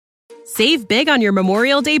Save big on your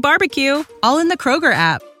Memorial Day barbecue, all in the Kroger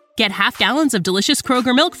app. Get half gallons of delicious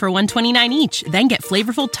Kroger milk for $1.29 each. Then get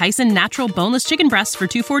flavorful Tyson natural boneless chicken breasts for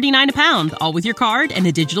 $2.49 a pound, all with your card and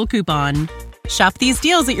a digital coupon. Shop these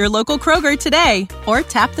deals at your local Kroger today, or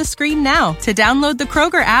tap the screen now to download the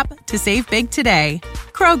Kroger app to save big today.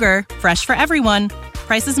 Kroger, fresh for everyone.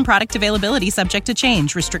 Prices and product availability subject to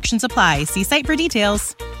change. Restrictions apply. See site for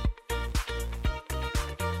details.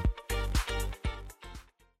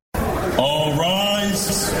 All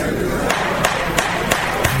rise.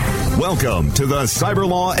 Welcome to the Cyber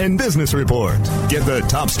Law and Business Report. Get the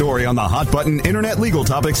top story on the hot button internet legal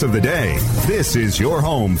topics of the day. This is your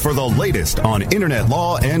home for the latest on internet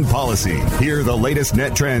law and policy. Hear the latest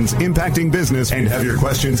net trends impacting business and have your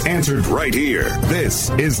questions answered right here. This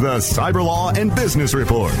is the Cyber Law and Business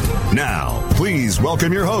Report. Now, please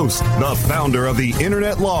welcome your host, the founder of the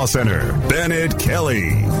Internet Law Center, Bennett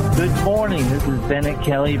Kelly. Good morning. This is Bennett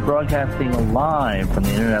Kelly broadcasting live from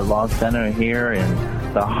the Internet Law Center here in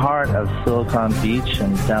the heart of Silicon Beach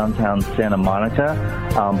and downtown Santa Monica.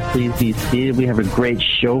 Please be seated. We have a great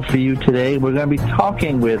show for you today. We're going to be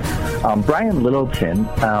talking with Brian Littleton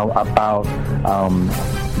about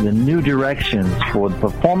the new directions for the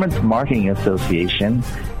Performance Marketing Association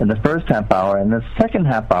in the first half hour. In the second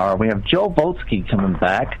half hour, we have Joe Volsky coming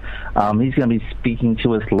back. He's going to be speaking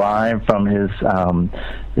to us live from his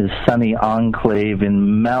sunny enclave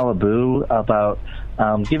in Malibu about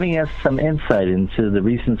giving us some insight into the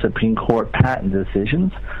recent Supreme Court patent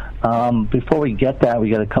decisions. Before we get that, we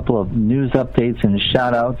got a couple of news updates and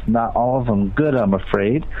shout-outs, not all of them good, I'm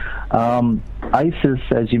afraid. ISIS,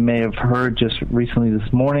 as you may have heard just recently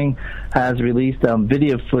this morning, has released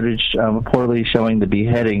video footage reportedly showing the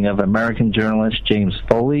beheading of American journalist James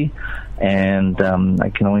Foley, and I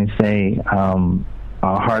can only say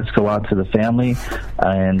our hearts go out to the family,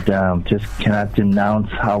 and just cannot denounce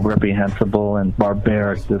how reprehensible and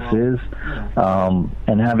barbaric this is.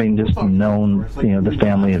 And having just known, the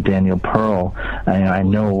family of Daniel Pearl, I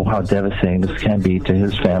know how devastating this can be to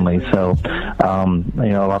his family. So,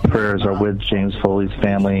 our prayers are with James Foley's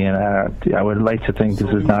family, and I would like to think this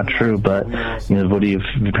is not true, but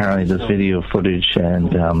apparently this video footage,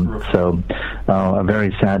 and so a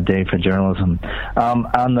very sad day for journalism.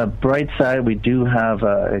 On the bright side, we do have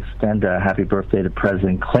extend a happy birthday to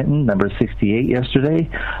President Clinton, number 68 yesterday.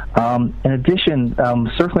 In addition,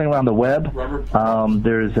 circling around the web,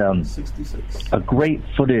 there's a great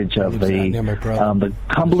footage of the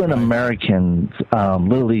Cumberland Americans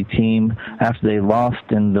Little League team after they lost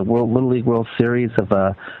in the Little League World Series of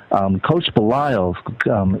Coach Belial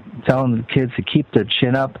telling the kids to keep their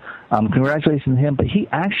chin up. Congratulations to him, but his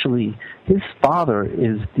father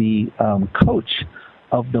is the coach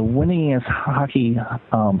of the winningest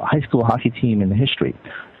high school hockey team in history,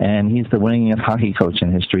 and he's the winningest hockey coach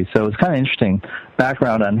in history. So it's kind of interesting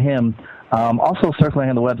background on him. Also circling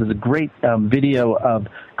on the web is a great video of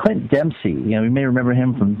Clint Dempsey. You may remember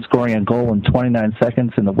him from scoring a goal in 29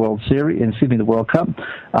 seconds in the World Cup.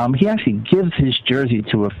 He actually gives his jersey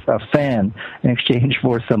to a fan in exchange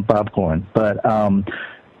for some popcorn.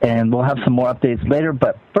 And we'll have some more updates later.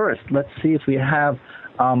 But first, let's see if we have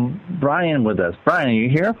Brian with us. Brian, are you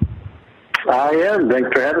here? I am. Thanks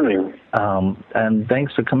for having me. And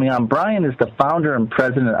thanks for coming on. Brian is the founder and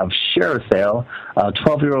president of ShareASale, a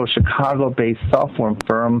 12-year-old Chicago-based software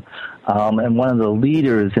firm, and one of the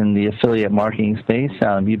leaders in the affiliate marketing space.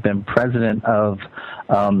 You've been president of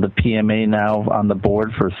the PMA now, on the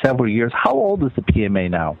board for several years. How old is the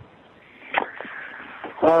PMA now?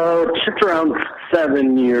 Just around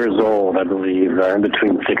 7 years old, I believe, in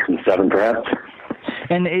between 6 and 7, perhaps.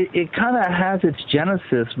 And it kind of has its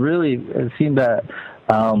genesis, really. It seemed that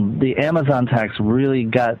the Amazon tax really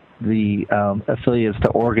got the affiliates to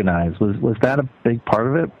organize. Was that a big part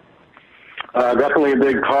of it? Definitely a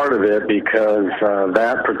big part of it, because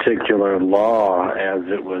that particular law, as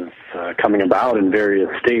it was coming about in various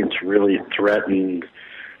states, really threatened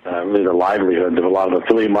really the livelihoods of a lot of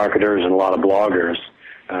affiliate marketers and a lot of bloggers,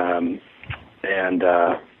 and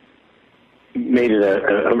made it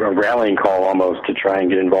a rallying call almost to try and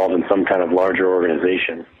get involved in some kind of larger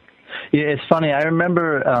organization. Yeah, it's funny. I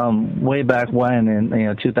remember way back when,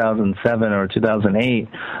 in 2007 or 2008,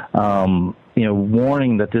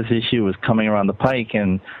 warning that this issue was coming around the pike,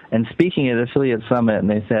 and speaking at Affiliate Summit, and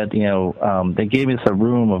they said, they gave us a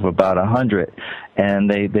room of about 100, and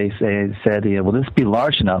they said, will this be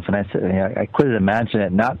large enough? And I said, I couldn't imagine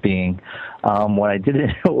it not being. What I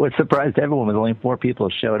did, what surprised everyone was only 4 people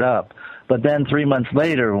showed up. But then 3 months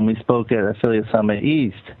later, when we spoke at Affiliate Summit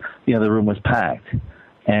East, the room was packed.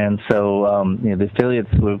 And so, the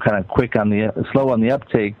affiliates were kind of slow on the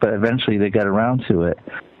uptake, but eventually they got around to it.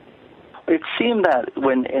 it seemed that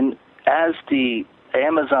as the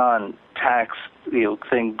Amazon tax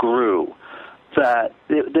thing grew, that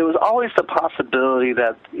there was always the possibility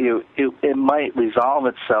that it might resolve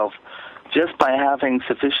itself just by having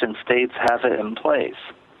sufficient states have it in place.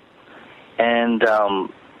 And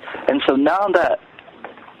so now that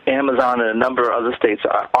Amazon and a number of other states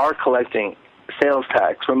are collecting sales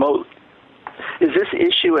tax remote, is this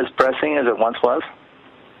issue as pressing as it once was?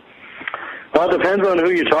 Well, it depends on who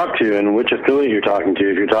you talk to and which affiliate you're talking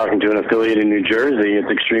to. If you're talking to an affiliate in New Jersey, it's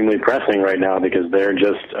extremely pressing right now because they're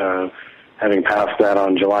just having passed that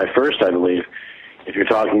on July 1st, I believe. If you're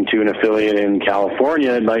talking to an affiliate in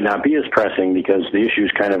California, it might not be as pressing because the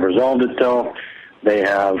issue's kind of resolved itself. They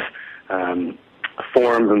have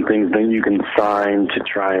forms and things that you can sign to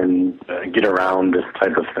try and get around this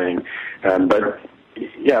type of thing. But,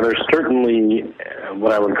 yeah, there's certainly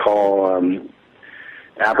what I would call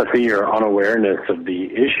apathy or unawareness of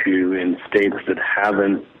the issue in states that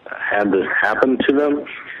haven't had this happen to them.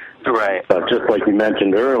 Right. But just like you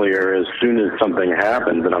mentioned earlier, as soon as something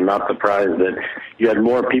happens, and I'm not surprised that you had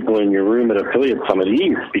more people in your room at Affiliate Summit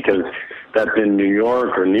East because that's in New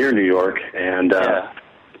York or near New York, and that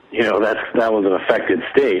was an affected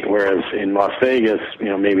state. Whereas in Las Vegas,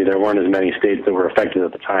 maybe there weren't as many states that were affected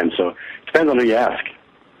at the time. So it depends on who you ask.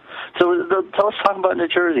 So let's talk about New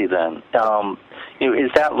Jersey then.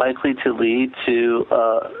 Is that likely to lead to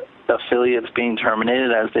affiliates being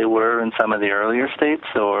terminated as they were in some of the earlier states,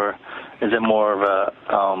 or is it more of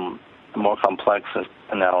a more complex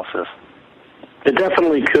analysis? It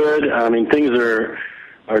definitely could. I mean, things are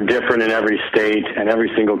different in every state, and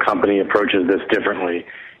every single company approaches this differently.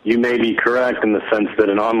 You may be correct in the sense that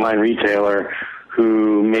an online retailer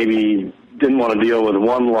who maybe didn't want to deal with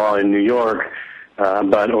one law in New York,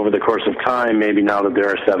 but over the course of time, maybe now that there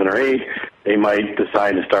are 7 or 8, they might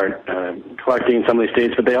decide to start collecting in some of these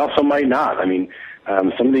states, but they also might not. I mean,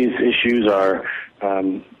 some of these issues are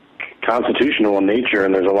constitutional in nature,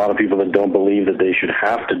 and there's a lot of people that don't believe that they should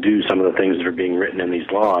have to do some of the things that are being written in these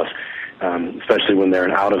laws, especially when they're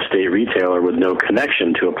an out-of-state retailer with no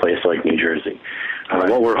connection to a place like New Jersey.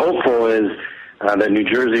 What we're hopeful is that New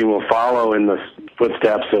Jersey will follow in the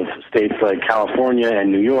footsteps of states like California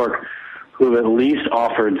and New York, who have at least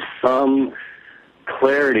offered some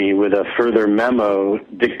clarity with a further memo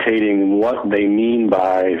dictating what they mean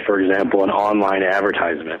by, for example, an online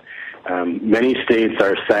advertisement. Many states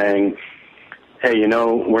are saying, hey,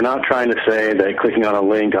 we're not trying to say that clicking on a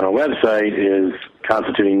link on a website is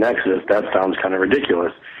constituting nexus. That sounds kind of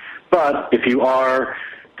ridiculous. But if you are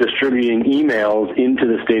distributing emails into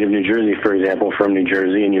the state of New Jersey, for example, from New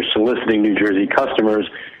Jersey, and you're soliciting New Jersey customers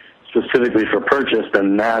specifically for purchase,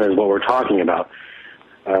 then that is what we're talking about.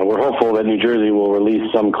 We're hopeful that New Jersey will release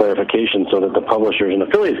some clarification so that the publishers and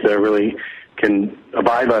affiliates there really can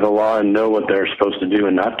abide by the law and know what they're supposed to do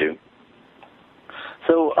and not do.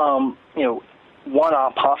 So,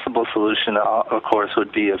 one possible solution, of course,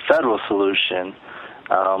 would be a federal solution,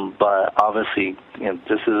 but obviously,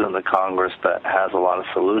 this isn't the Congress that has a lot of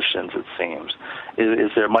solutions, it seems.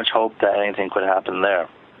 Is there much hope that anything could happen there?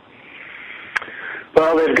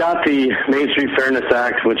 Well, they've got the Main Street Fairness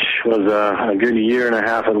Act, which was a good year and a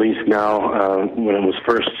half at least now when it was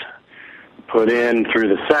first put in through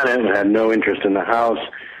the Senate. It had no interest in the House.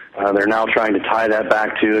 They're now trying to tie that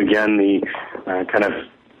back to, again, the kind of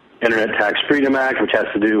Internet Tax Freedom Act, which has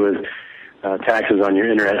to do with taxes on your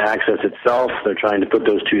Internet access itself. They're trying to put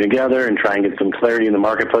those two together and try and get some clarity in the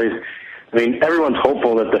marketplace. I mean, everyone's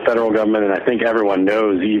hopeful that the federal government, and I think everyone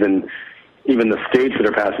knows, even the states that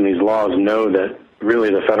are passing these laws know that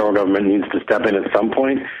really the federal government needs to step in at some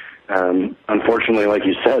point. Unfortunately, like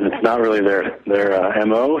you said, it's not really their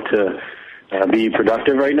MO to be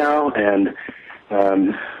productive right now, and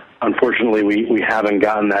unfortunately we haven't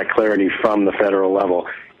gotten that clarity from the federal level.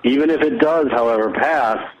 Even if it does, however,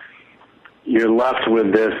 pass, you're left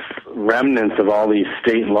with this remnants of all these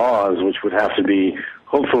state laws, which would have to be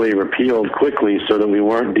hopefully repealed quickly so that we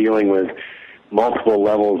weren't dealing with multiple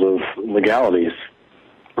levels of legalities.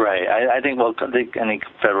 Right. I think any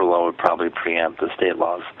federal law would probably preempt the state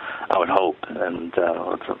laws, I would hope, and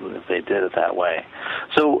if they did it that way.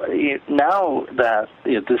 So now that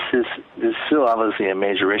this is still obviously a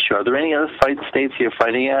major issue, are there any other states you're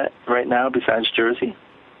fighting at right now besides Jersey?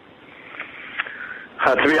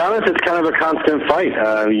 To be honest, it's kind of a constant fight.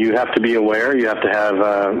 You have to be aware. You have to have,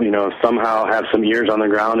 somehow have some ears on the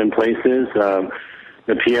ground in places.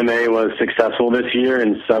 The PMA was successful this year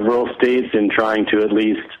in several states in trying to at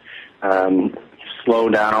least slow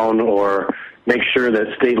down or make sure that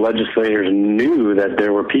state legislators knew that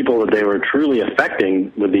there were people that they were truly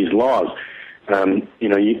affecting with these laws.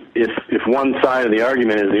 if one side of the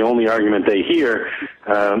argument is the only argument they hear,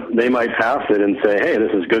 they might pass it and say, hey,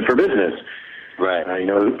 this is good for business. Right.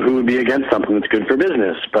 Who would be against something that's good for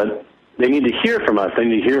business? But they need to hear from us. They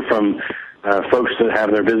need to hear from folks that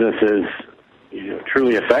have their businesses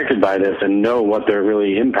truly affected by this and know what they're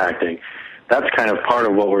really impacting. That's kind of part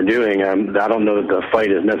of what we're doing. I don't know that the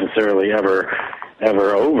fight is necessarily ever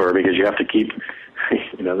over, because you have to keep,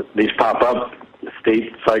 these pop up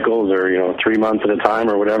state cycles or 3 months at a time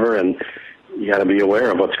or whatever, and you got to be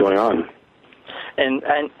aware of what's going on. And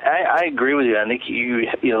I agree with you. I think you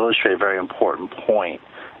illustrate a very important point,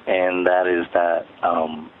 and that is that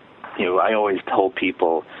I always told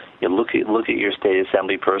people, look at your state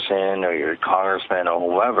assembly person or your congressman or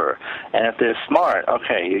whoever, and if they're smart,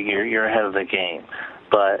 okay, you're ahead of the game.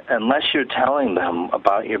 But unless you're telling them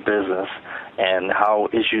about your business and how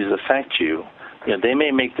issues affect you, they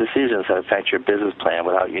may make decisions that affect your business plan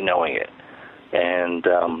without you knowing it. And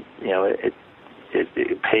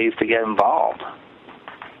it pays to get involved.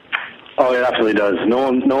 Oh, it absolutely does.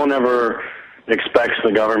 No one ever expects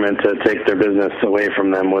the government to take their business away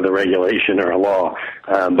from them with a regulation or a law,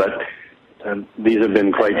 but these have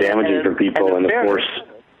been quite damaging for people, and of course,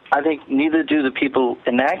 I think neither do the people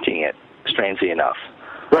enacting it, strangely enough.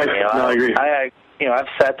 Right. No, I agree. I've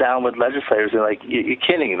sat down with legislators and they're like, you're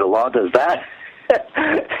kidding, the law does that?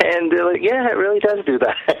 And they're like, yeah, it really does do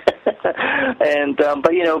that. And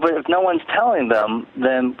but if no one's telling them,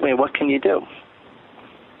 then what can you do?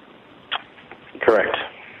 Correct.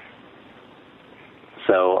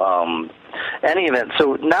 So, any event.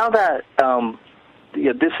 So now that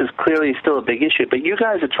this is clearly still a big issue, but you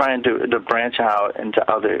guys are trying to branch out into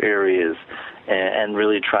other areas and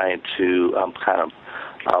really trying to plant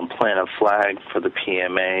a flag for the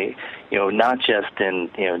PMA. Not just in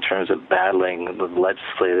terms of battling the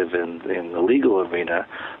legislative and in the legal arena,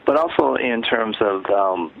 but also in terms of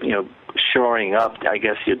shoring up, I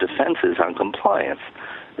guess, your defenses on compliance.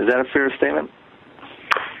 Is that a fair statement?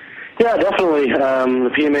 Yeah, definitely.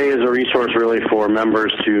 The PMA is a resource really for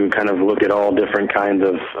members to kind of look at all different kinds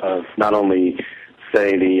of not only,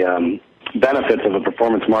 say, the benefits of a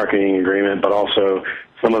performance marketing agreement, but also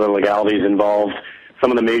some of the legalities involved. Some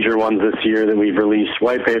of the major ones this year that we've released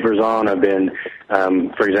white papers on have been,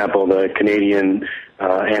 for example, the Canadian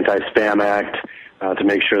Anti-Spam Act, to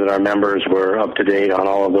make sure that our members were up to date on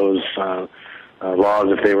all of those laws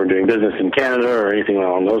if they were doing business in Canada or anything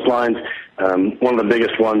along those lines. One of the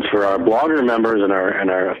biggest ones for our blogger members and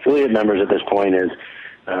our affiliate members at this point is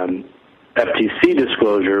FTC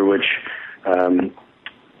disclosure, which the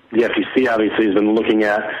FTC obviously has been looking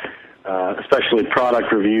at, especially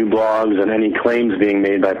product review blogs and any claims being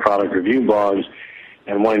made by product review blogs,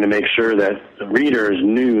 and wanting to make sure that the readers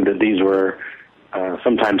knew that these were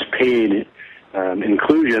sometimes paid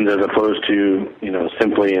inclusions as opposed to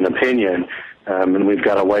simply an opinion. And we've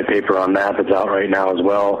got a white paper on that that's out right now as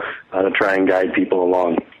well to try and guide people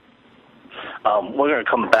along. We're going to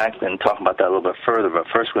come back and talk about that a little bit further, but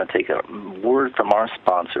first we're going to take a word from our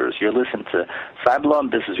sponsors. You're listening to Cyber Law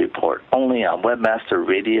and Business Report, only on Webmaster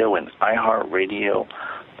Radio and iHeartRadio.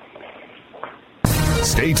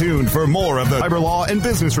 Stay tuned for more of the Cyber Law and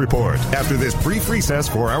Business Report after this brief recess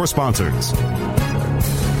for our sponsors.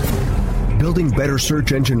 Building better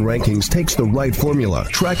search engine rankings takes the right formula.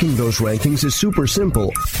 Tracking those rankings is super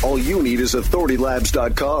simple. All you need is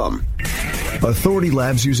authoritylabs.com. Authority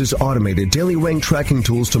Labs uses automated daily rank tracking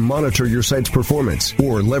tools to monitor your site's performance,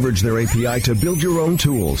 or leverage their API to build your own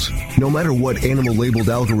tools. No matter what animal-labeled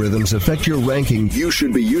algorithms affect your ranking, you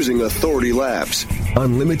should be using Authority Labs.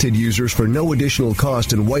 Unlimited users for no additional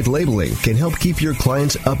cost and white labeling can help keep your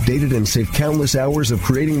clients updated and save countless hours of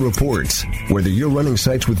creating reports. Whether you're running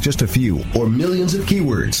sites with just a few or millions of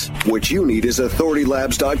keywords, what you need is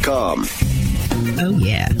authoritylabs.com. Oh,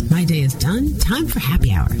 yeah. My day is done. Time for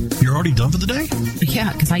happy hour. You're already done for the day?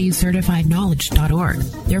 Yeah, because I use CertifiedKnowledge.org.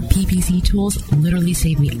 Their PPC tools literally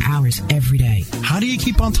save me hours every day. How do you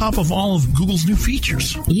keep on top of all of Google's new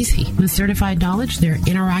features? Easy. With Certified Knowledge, their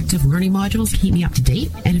interactive learning modules keep me up to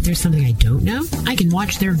date. And if there's something I don't know, I can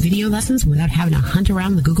watch their video lessons without having to hunt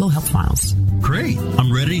around the Google Help files. Great.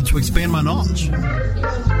 I'm ready to expand my knowledge.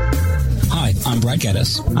 Hi, I'm Brett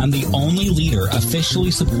Geddes. I'm the only leader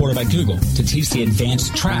officially supported by Google to teach the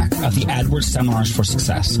advanced track of the AdWords Seminars for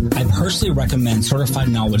Success. I personally recommend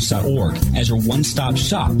CertifiedKnowledge.org as your one-stop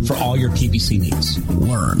shop for all your PPC needs.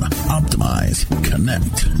 Learn, optimize,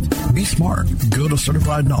 connect. Be smart. Go to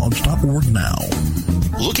CertifiedKnowledge.org now.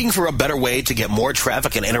 Looking for a better way to get more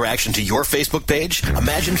traffic and interaction to your Facebook page?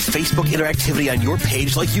 Imagine Facebook interactivity on your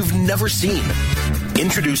page like you've never seen.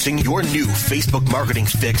 Introducing your new Facebook marketing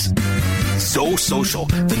fix, Zo Social,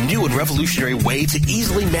 the new and revolutionary way to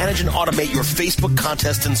easily manage and automate your Facebook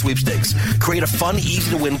contests and sweepstakes. Create a fun,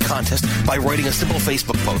 easy-to-win contest by writing a simple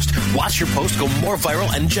Facebook post. Watch your post go more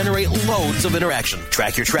viral and generate loads of interaction.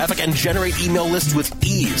 Track your traffic and generate email lists with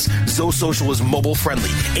ease. Zo Social is mobile-friendly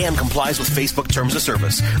and complies with Facebook terms of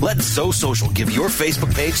service. Let Zo Social give your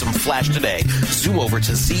Facebook page some flash today. Zoom over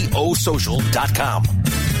to zosocial.com.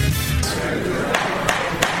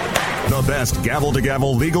 The best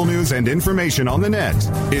gavel-to-gavel legal news and information on the net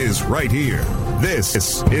is right here. This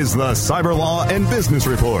is the Cyber Law and Business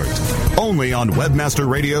Report, only on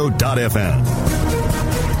webmasterradio.fm.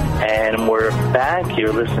 And we're back.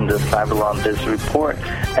 You're listening to the Cyber Law and Business Report,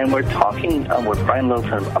 and we're talking with Brian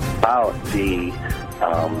Lothar about the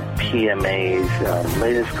PMA's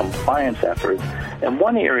latest compliance efforts. And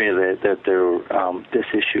one area that this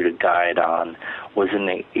issued a guide on was in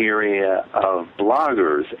the area of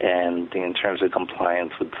bloggers and in terms of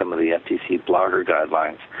compliance with some of the FTC blogger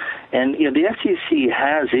guidelines. And the FTC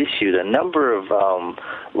has issued a number of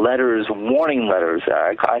letters, warning letters.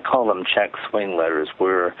 I call them check swing letters,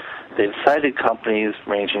 where they've cited companies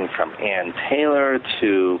ranging from Ann Taylor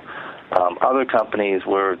to other companies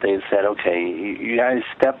where they've said, okay, you guys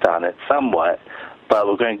stepped on it somewhat, but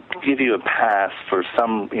we're going to give you a pass for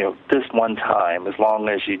this one time, as long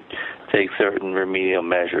as you take certain remedial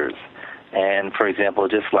measures. And for example,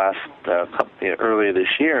 just earlier this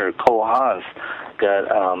year, Cole Haas got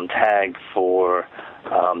tagged for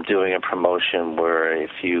doing a promotion where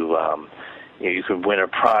if you you could win a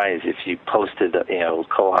prize if you posted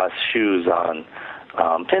Cole Haas shoes on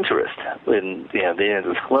Pinterest. And they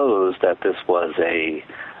didn't disclose that this was a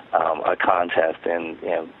contest, and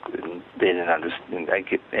they didn't understand.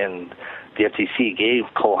 And the FTC gave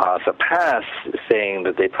Cole Haas a pass, saying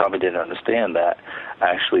that they probably didn't understand that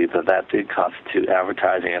actually that did constitute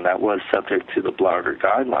advertising, and that was subject to the blogger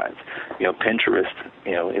guidelines. Pinterest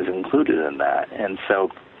is included in that, and so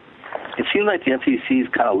it seems like the FTC is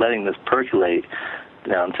kind of letting this percolate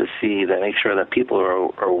down to make sure that people are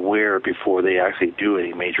aware before they actually do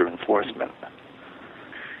any major enforcement.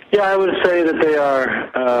 Yeah, I would say that they are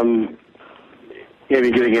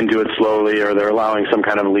maybe getting into it slowly, or they're allowing some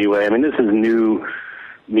kind of leeway. I mean, this is new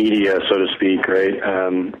media, so to speak, right?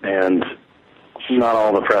 And not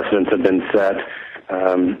all the precedents have been set.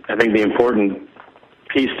 I think the important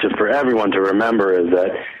piece for everyone to remember is that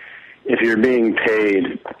if you're being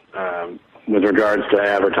paid with regards to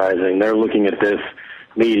advertising, they're looking at this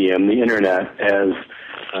medium, the Internet, as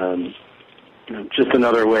just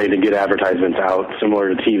another way to get advertisements out,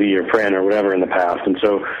 similar to TV or print or whatever in the past. And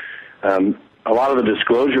so a lot of the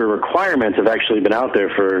disclosure requirements have actually been out there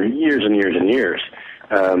for years and years and years,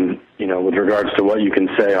 with regards to what you can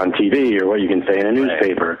say on TV or what you can say in a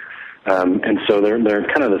newspaper. And so they're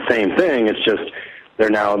kind of the same thing. It's just they're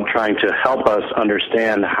now trying to help us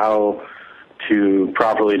understand how to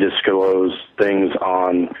properly disclose things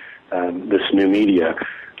on this new media.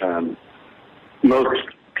 Most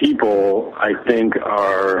people, I think,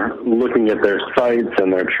 are looking at their sites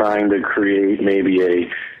and they're trying to create maybe a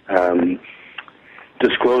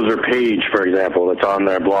disclosure page, for example, that's on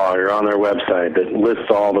their blog or on their website that lists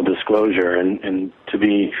all the disclosure. And to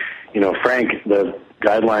be, frank, the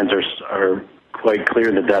guidelines are quite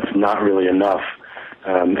clear that that's not really enough.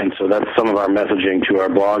 And so that's some of our messaging to our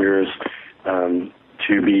bloggers,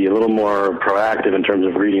 to be a little more proactive in terms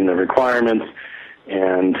of reading the requirements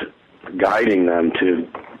and guiding them to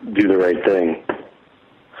do the right thing.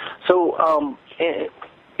 So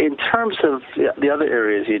in terms of the other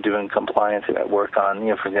areas you're doing compliance work on,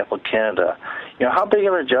 for example, Canada, how big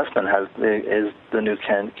of an adjustment is the new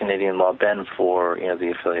Canadian law been for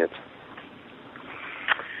the affiliates?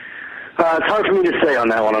 It's hard for me to say on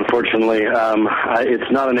that one, unfortunately.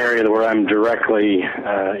 It's not an area where I'm directly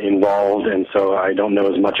involved, and so I don't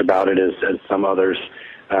know as much about it as some others.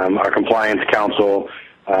 Our compliance council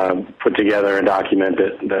put together a document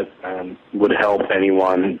that would help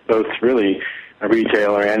anyone, both really a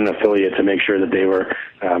retailer and an affiliate, to make sure that they were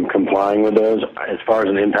complying with those. As far as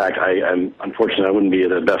an impact, unfortunately, I wouldn't be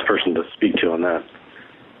the best person to speak to on that.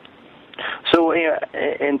 So,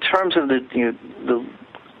 in terms of the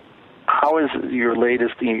how is your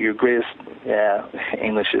latest, your greatest,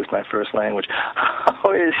 English is my first language,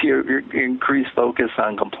 how is your increased focus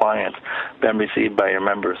on compliance been received by your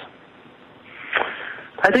members?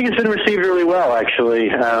 I think it's been received really well, actually.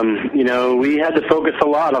 We had to focus a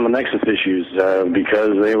lot on the Nexus issues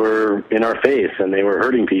because they were in our face and they were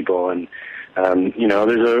hurting people. And,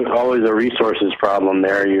 there's always a resources problem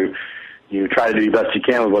there. You try to do the best you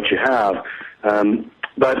can with what you have.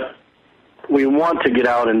 But we want to get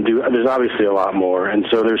out and do, there's obviously a lot more. And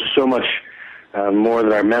so there's so much more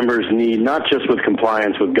that our members need, not just with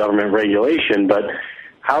compliance with government regulation, but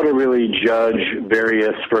how to really judge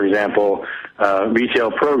various, for example,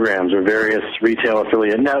 retail programs or various retail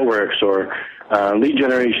affiliate networks or lead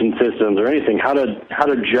generation systems or anything, how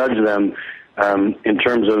to judge them in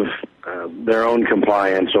terms of their own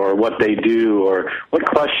compliance or what they do or what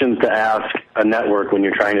questions to ask a network when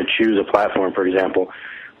you're trying to choose a platform, for example.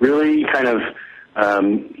 Really kind of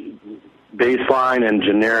baseline and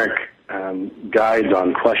generic guides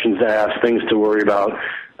on questions to ask, things to worry about,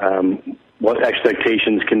 what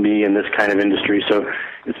expectations can be in this kind of industry. So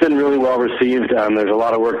it's been really well received. There's a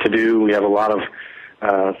lot of work to do. We have a lot of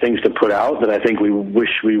things to put out that I think we wish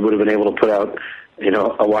we would have been able to put out,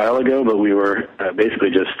 a while ago, but we were basically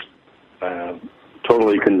just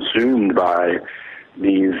totally consumed by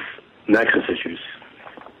these Nexus issues.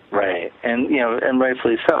 Right, and and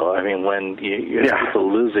rightfully so. I mean, when you have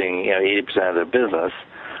people losing 80% of their business,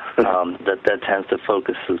 that tends to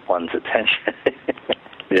focus one's attention.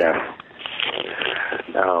 Yeah.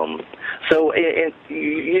 So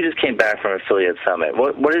you just came back from Affiliate Summit.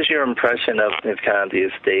 What is your impression of kind of the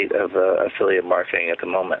state of affiliate marketing at the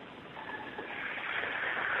moment?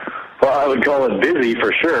 Well, I would call it busy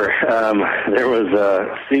for sure. There was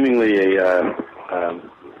seemingly a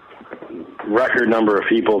record number of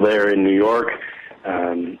people there in New York.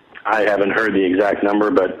 I haven't heard the exact number,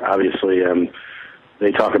 but obviously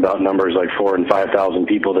they talk about numbers like 4,000 and 5,000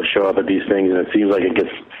 people that show up at these things, and it seems like it gets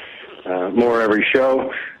more every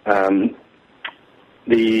show.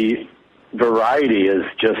 The variety is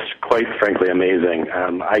just quite frankly amazing.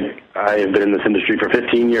 I have been in this industry for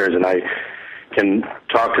 15 years, and I can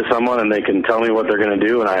talk to someone and they can tell me what they're going to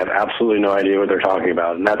do, and I have absolutely no idea what they're talking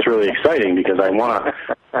about. And that's really exciting because I want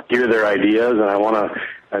to hear their ideas, and I want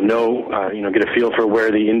to know, get a feel for where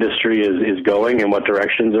the industry is going and what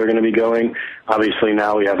directions they're going to be going. Obviously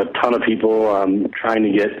now we have a ton of people trying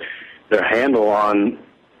to get their handle on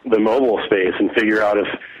the mobile space and figure out if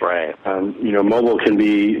mobile can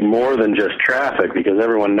be more than just traffic, because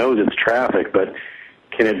everyone knows it's traffic, but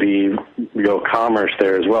can it be real commerce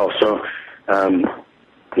there as well? So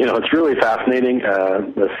it's really fascinating.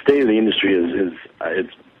 The state of the industry is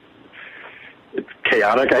it's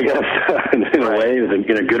chaotic, I guess, in a way,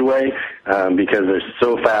 in a good way, because they're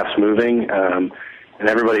so fast moving, and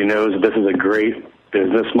everybody knows that this is a great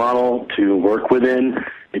business model to work within.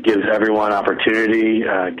 It gives everyone opportunity,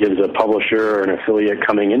 gives a publisher or an affiliate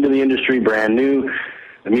coming into the industry brand new.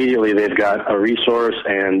 Immediately they've got a resource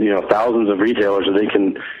and, thousands of retailers that they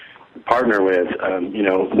can partner with.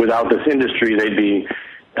 Without this industry, they'd be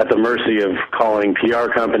at the mercy of calling PR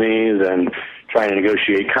companies and trying to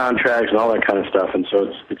negotiate contracts and all that kind of stuff. And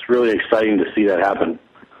so it's really exciting to see that happen.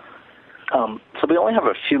 So we only have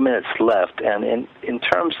a few minutes left, and in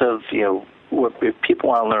terms of if people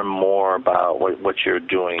want to learn more about what you're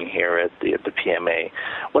doing here at the PMA,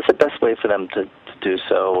 what's the best way for them to do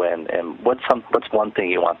so, and what's one thing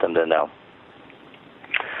you want them to know?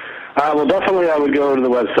 Well, definitely I would go to the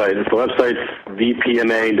website. The website's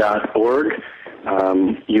vpma.org.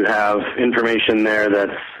 You have information there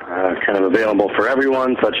that's kind of available for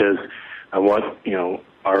everyone, such as what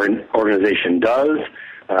our organization does.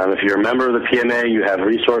 If you're a member of the PMA, you have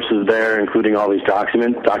resources there, including all these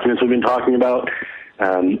documents we've been talking about,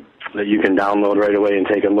 that you can download right away and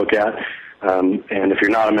take a look at. And if you're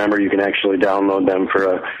not a member, you can actually download them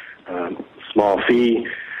for a small fee.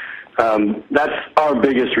 That's our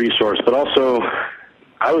biggest resource, but also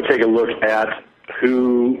I would take a look at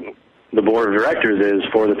who the board of directors is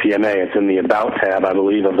for the PMA. It's in the About tab, I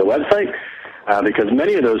believe, of the website, because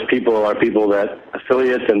many of those people are people that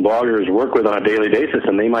affiliates and bloggers work with on a daily basis,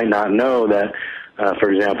 and they might not know that,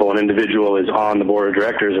 for example, an individual is on the board of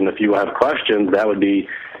directors, and if you have questions, that would be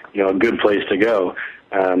a good place to go.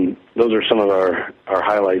 Those are some of our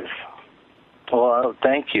highlights. Well,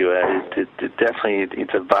 thank you.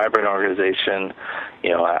 It's a vibrant organization.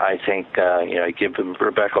 I think I give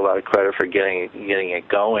Rebecca a lot of credit for getting it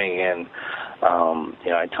going. And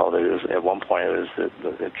I told her at one point it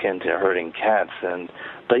was akin to herding cats,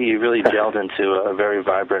 but you really delved into a very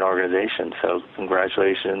vibrant organization. So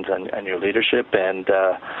congratulations on your leadership, and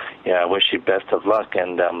I wish you best of luck.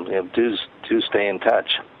 And do stay in touch.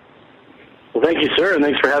 Well, thank you, sir, and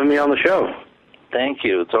thanks for having me on the show. Thank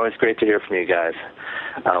you. It's always great to hear from you guys.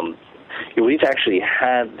 We've actually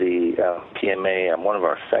had the PMA on one of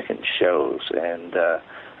our second shows, and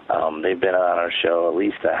they've been on our show at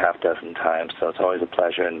least a half dozen times, so it's always a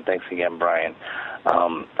pleasure, and thanks again, Brian.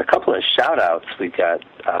 A couple of shout-outs we got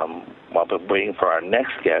while we're waiting for our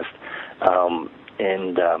next guest,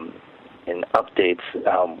 and and updates.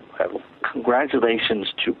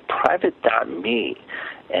 Congratulations to Private.me,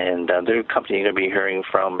 and they're a company you're going to be hearing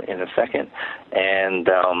from in a second. And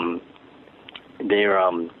they're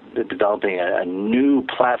developing a new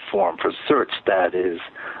platform for search that is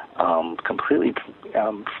completely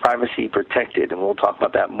privacy protected, and we'll talk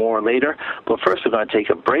about that more later. But first, we're going to take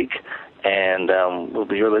a break, and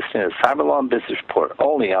you're listening to Cyber Law and Business Report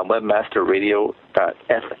only on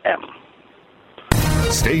webmasterradio.fm.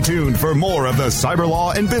 Stay tuned for more of the Cyber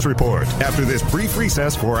Law and Biz Report after this brief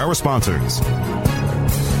recess for our sponsors.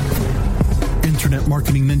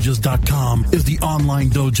 InternetMarketingNinjas.com is the online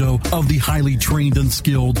dojo of the highly trained and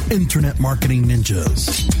skilled Internet Marketing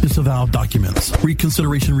Ninjas. Disavow documents,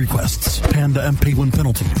 reconsideration requests, Panda and Penguin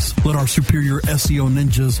penalties. Let our superior SEO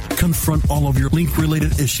ninjas confront all of your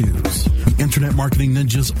link-related issues. The Internet Marketing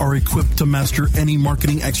Ninjas are equipped to master any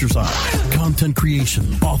marketing exercise, content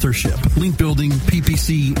creation, authorship, link building,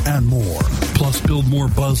 PPC, and more. Plus, build more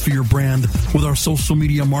buzz for your brand with our social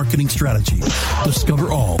media marketing strategy.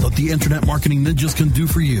 Discover all that the Internet Marketing Ninjas can do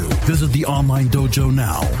for you. Visit the online dojo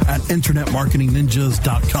now at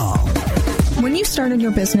InternetMarketingNinjas.com. When you started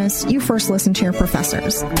your business, you first listened to your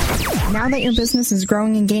professors. Now that your business is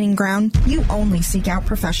growing and gaining ground, you only seek out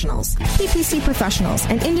professionals. PPC Professionals,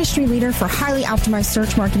 an industry leader for highly optimized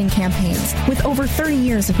search marketing campaigns with over 30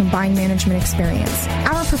 years of combined management experience.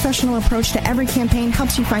 Our professional approach to every campaign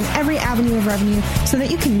helps you find every avenue of revenue so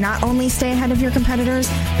that you can not only stay ahead of your competitors,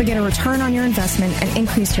 but get a return on your investment and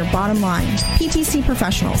increase your bottom line. PPC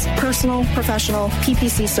Professionals, personal, professional,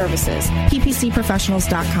 PPC services.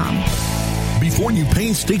 PPCprofessionals.com. Before you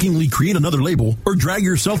painstakingly create another label or drag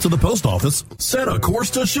yourself to the post office, set a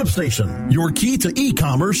course to ShipStation, your key to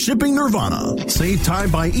e-commerce shipping nirvana. Save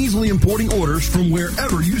time by easily importing orders from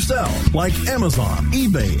wherever you sell, like Amazon,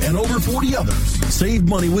 eBay, and over 40 others. Save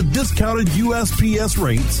money with discounted USPS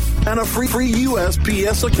rates and a free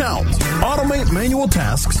USPS account. Automate manual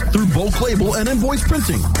tasks through bulk label and invoice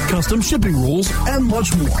printing, custom shipping rules, and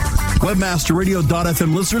much more.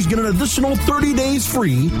 WebmasterRadio.fm listeners get an additional 30 days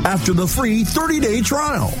free after the free 30-day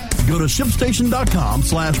trial. Go to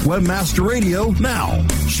ShipStation.com/WebmasterRadio now.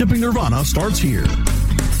 Shipping Nirvana starts here.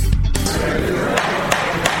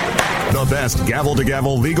 The best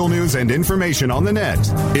gavel-to-gavel legal news and information on the net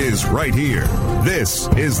is right here. This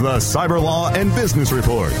is the Cyber Law and Business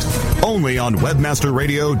Report, only on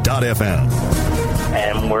WebmasterRadio.fm.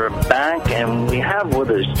 And we're back, and we have with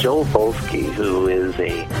us Joel Volsky, who is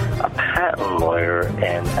a patent lawyer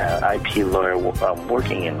and IP lawyer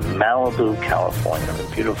working in Malibu, California.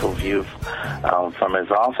 A beautiful view from his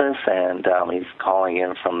office, and he's calling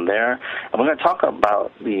in from there. And we're going to talk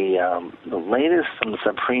about the latest from the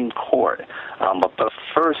Supreme Court. But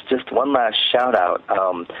first, just one last shout-out.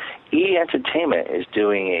 E! Entertainment is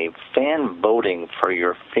doing a fan voting for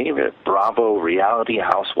your favorite Bravo reality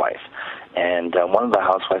housewife. And one of the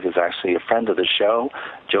housewives is actually a friend of the show,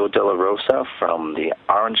 Joe De La Rosa from the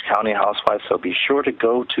Orange County Housewives. So be sure to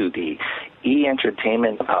go to the E!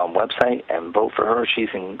 Entertainment website and vote for her.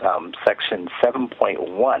 She's in section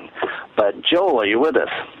 7.1. But Joel, are you with us?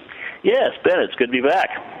 Yes, Ben, it's good to be back.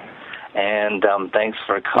 And thanks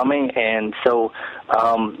for coming. And so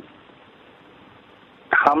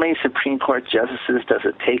how many Supreme Court justices does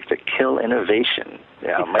it take to kill innovation?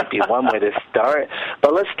 Yeah, might be one way to start.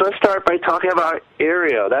 But let's start by talking about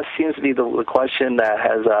Aereo. That seems to be the question that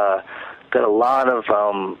has got a lot of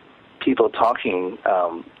people talking.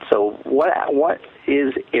 So what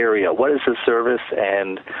is Aereo? What is the service,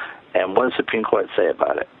 and what does the Supreme Court say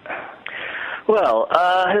about it? Well,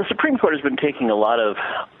 the Supreme Court has been taking a lot of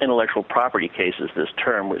intellectual property cases this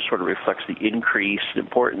term, which sort of reflects the increased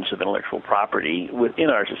importance of intellectual property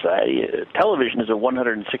within our society. Television is a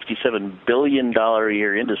 $167 billion a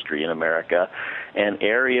year industry in America, and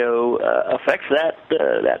Aereo affects that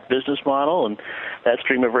business model and that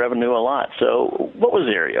stream of revenue a lot. So what was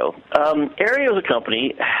Aereo? Aereo is a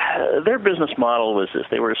company. Their business model was this.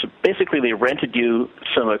 They rented you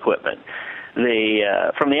some equipment. They,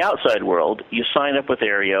 from the outside world, you sign up with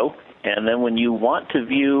Aereo, and then when you want to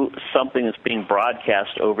view something that's being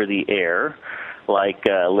broadcast over the air, like,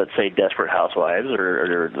 let's say, Desperate Housewives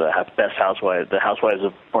or the Best Housewives, the Housewives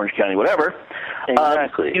of Orange County, whatever,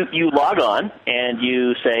 exactly. You log on and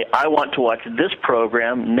you say, I want to watch this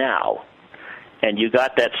program now, and you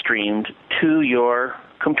got that streamed to your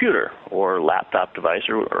computer or laptop device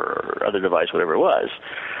or other device, whatever it was.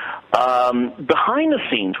 Behind the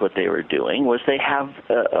scenes, what they were doing was they have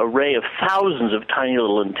an array of thousands of tiny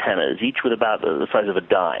little antennas, each with about the size of a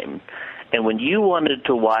dime. And when you wanted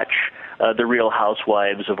to watch The Real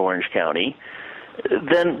Housewives of Orange County,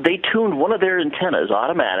 then they tuned one of their antennas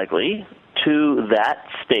automatically to that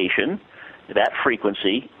station, that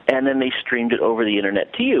frequency, and then they streamed it over the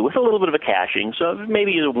Internet to you with a little bit of a caching, so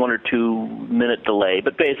maybe a 1 or 2 minute delay,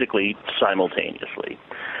 but basically simultaneously.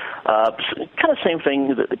 Kind of same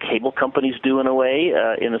thing that the cable companies do in a way,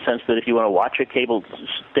 in the sense that if you want to watch a cable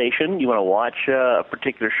station, you want to watch a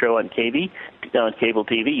particular show on cable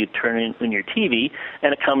TV, you turn in your TV,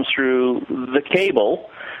 and it comes through the cable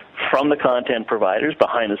from the content providers.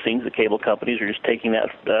 Behind the scenes, the cable companies are just taking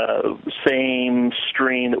that same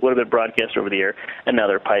stream that would have been broadcast over the air, and now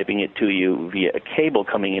they're piping it to you via a cable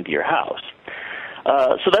coming into your house.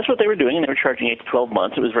 So that's what they were doing, and they were charging 8 to 12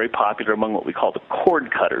 months. It was very popular among what we call the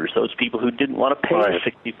cord cutters, those people who didn't want to pay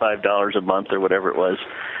 $65 a month or whatever it was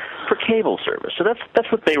for cable service. So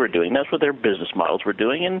that's what they were doing. That's what their business models were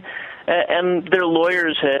doing, and their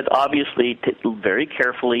lawyers had obviously very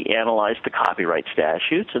carefully analyzed the copyright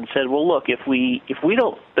statutes and said, well, look, if we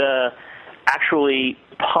don't actually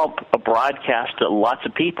pump a broadcast to lots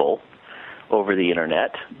of people over the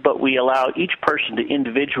Internet, but we allow each person to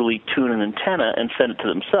individually tune an antenna and send it to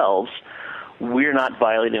themselves, we're not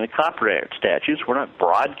violating the copyright statutes. We're not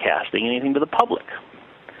broadcasting anything to the public.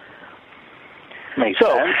 Makes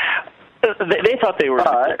sense. They thought they were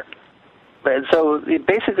there. So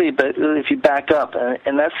basically, but if you back up,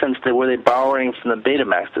 in that sense, were they borrowing from the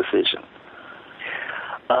Betamax decision?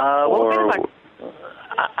 Betamax,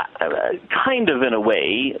 kind of in a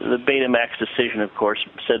way. The Betamax decision, of course,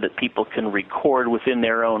 said that people can record within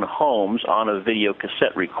their own homes on a video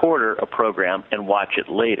cassette recorder a program and watch it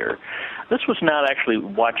later. This was not actually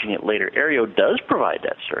watching it later. Aereo does provide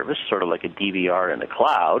that service, sort of like a DVR in the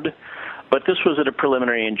cloud, but this was at a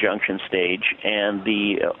preliminary injunction stage, and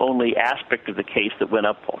the only aspect of the case that went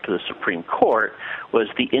up to the Supreme Court was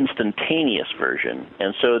the instantaneous version.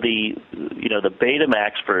 And so the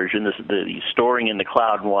Betamax version, the storing in the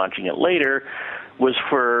cloud and watching it later, was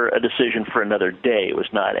for a decision for another day. It was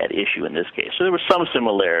not at issue in this case. So there were some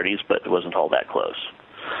similarities, but it wasn't all that close.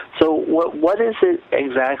 So what is it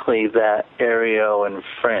exactly that Aereo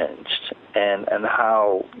infringed, and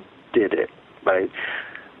how did it? Right?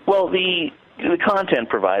 Well, the content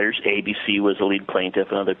providers, ABC was the lead plaintiff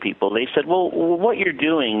and other people, they said, well, what you're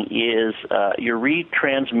doing is you're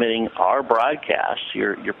retransmitting our broadcasts.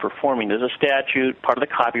 You're performing. There's a statute, part of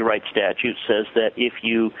the copyright statute says that if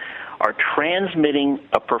you are transmitting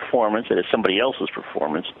a performance that is somebody else's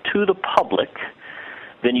performance to the public,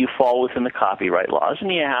 then you fall within the copyright laws,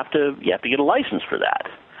 and you have to get a license for that.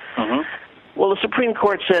 Mm-hmm. Well, the Supreme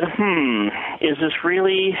Court said, is this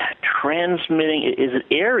really transmitting? Is it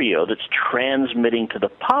Aereo that's transmitting to the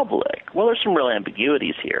public? Well, there's some real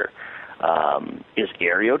ambiguities here. Is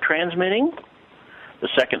Aereo transmitting? The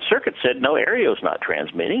Second Circuit said, no, Aereo's not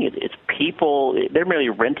transmitting. It's people. They're merely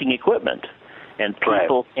renting equipment, and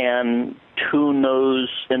people can tune those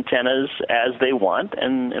antennas as they want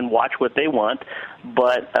and watch what they want,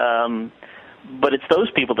 but it's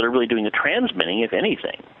those people that are really doing the transmitting, if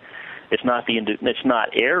anything. It's not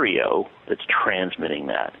Aereo that's transmitting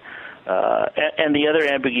that. And the other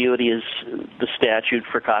ambiguity is the statute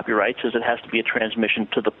for copyright says it has to be a transmission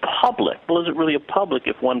to the public. Well, is it really a public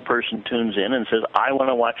if one person tunes in and says, I want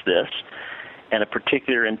to watch this, and a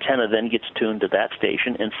particular antenna then gets tuned to that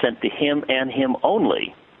station and sent to him and him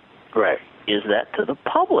only? Right. Is that to the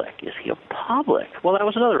public? Is he a public? Well, that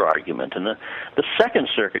was another argument. And the Second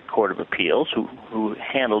Circuit Court of Appeals, who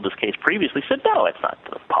handled this case previously, said, no, it's not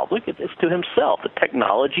to the public. It's to himself. The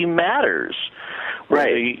technology matters.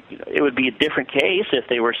 Right. It would be a different case if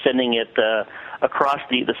they were sending it across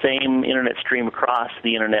the same Internet stream across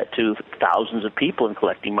the Internet to thousands of people and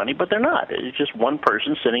collecting money, but they're not. It's just one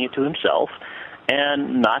person sending it to himself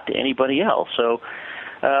and not to anybody else. So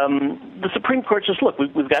the Supreme Court says, look,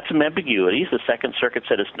 we've got some ambiguities. The Second Circuit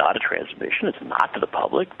said it's not a transmission. It's not to the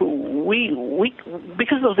public. But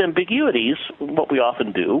because of those ambiguities, what we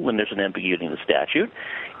often do when there's an ambiguity in the statute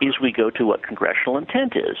is we go to what congressional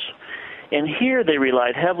intent is. And here they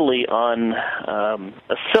relied heavily on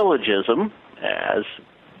a syllogism, as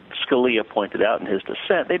Scalia pointed out in his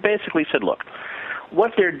dissent. They basically said, look,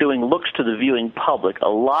 what they're doing looks to the viewing public a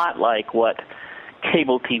lot like what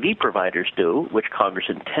cable TV providers do, which Congress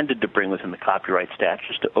intended to bring within the copyright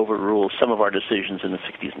statutes to overrule some of our decisions in the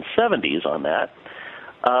 60s and 70s on that.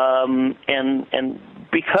 And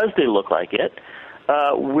because they look like it,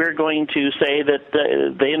 we're going to say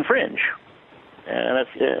that they infringe.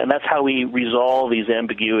 And that's how we resolve these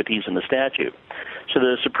ambiguities in the statute. So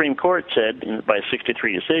the Supreme Court said, by a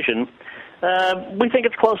 6-3 decision, we think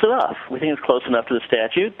it's close enough. We think it's close enough to the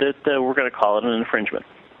statute that we're going to call it an infringement.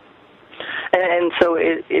 And so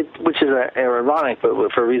which is ironic,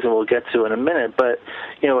 but for a reason we'll get to in a minute. But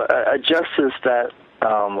a justice that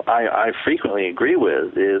I frequently agree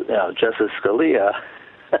with is Justice Scalia.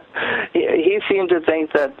 he seemed to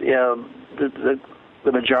think that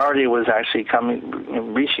the majority was actually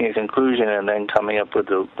reaching a conclusion and then coming up with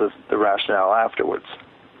the rationale afterwards.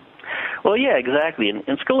 Well, yeah, exactly. And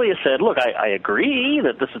Scalia said, look, I agree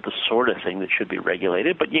that this is the sort of thing that should be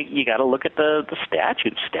regulated, but you got to look at the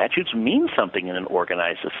statutes. Statutes mean something in an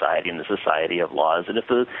organized society, in the society of laws. And if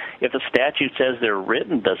the statute says they're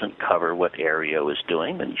written doesn't cover what Aereo is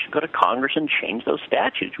doing, then you should go to Congress and change those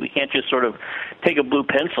statutes. We can't just sort of take a blue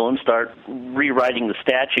pencil and start rewriting the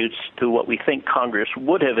statutes to what we think Congress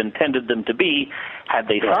would have intended them to be had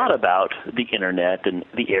they thought about the Internet and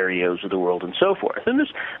the Aereos of the world and so forth. And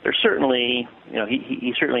there's certainly,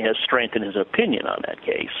 he certainly has strength in his opinion on that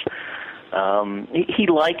case. He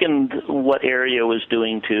likened what Aereo was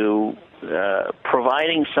doing to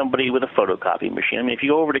providing somebody with a photocopy machine. I mean, if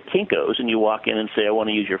you go over to Kinko's and you walk in and say, I want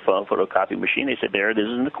to use your photocopy machine, they say, there it is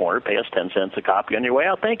in the corner, pay us 10 cents a copy on your way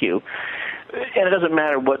out, thank you. And it doesn't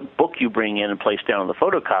matter what book you bring in and place down on the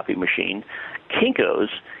photocopy machine, Kinko's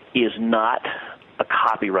is not a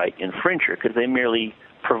copyright infringer because they merely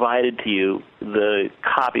provided to you the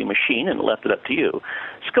copy machine and left it up to you.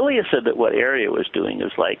 Scalia said that what Aereo was doing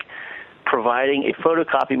is like providing a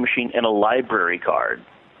photocopy machine and a library card,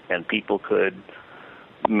 and people could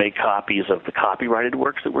make copies of the copyrighted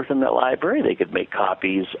works that were in that library. They could make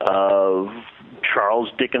copies of Charles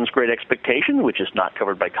Dickens' Great Expectation, which is not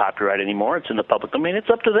covered by copyright anymore. It's in the public domain.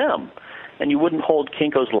 It's up to them. And you wouldn't hold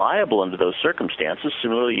Kinko's liable under those circumstances.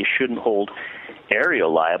 Similarly, you shouldn't hold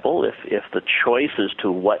Aereo liable if the choice as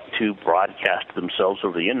to what to broadcast themselves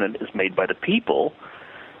over the Internet is made by the people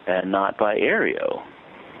and not by Aereo.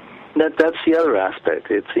 That's the other aspect.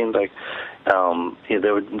 It seemed like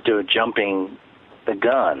they were jumping the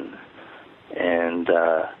gun, and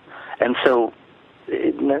so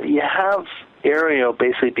you have Aereo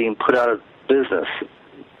basically being put out of business,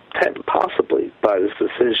 possibly by this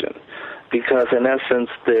decision, because in essence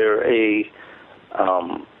they're a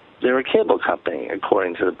cable company,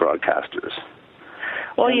 according to the broadcasters.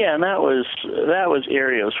 Well, yeah, and that was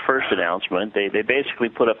Aereo's first announcement. They basically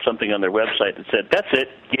put up something on their website that said, "That's it,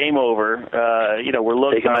 game over. We're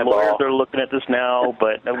looking. Our lawyers are looking at this now,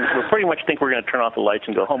 but we pretty much think we're going to turn off the lights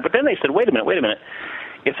and go home." But then they said, "Wait a minute.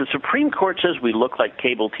 If the Supreme Court says we look like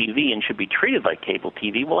cable TV and should be treated like cable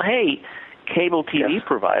TV, well, hey, cable TV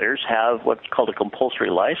providers have what's called a compulsory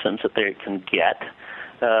license that they can get."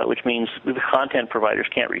 Which means the content providers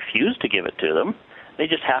can't refuse to give it to them. They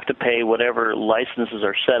just have to pay whatever licenses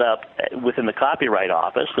are set up within the Copyright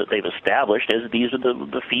Office that they've established as these are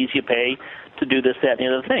the fees you pay to do this, that, and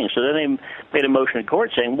the other thing. So then they made a motion in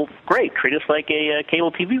court saying, well, great, treat us like a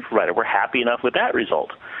cable TV provider. We're happy enough with that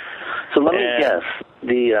result. So let me guess.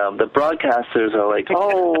 The broadcasters are like,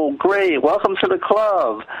 oh, great, welcome to the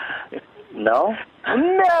club. No?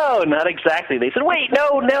 No, not exactly. They said, wait,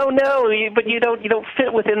 no, but you don't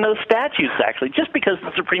fit within those statutes, actually. Just because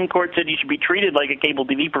the Supreme Court said you should be treated like a cable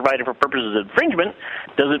TV provider for purposes of infringement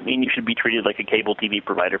doesn't mean you should be treated like a cable TV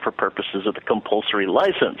provider for purposes of the compulsory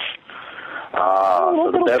license.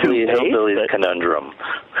 So the Beverly Hillbillies conundrum.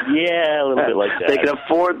 Yeah, a little bit like that. They can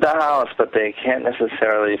afford the house, but they can't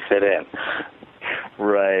necessarily fit in.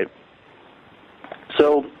 Right.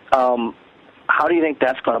 So, how do you think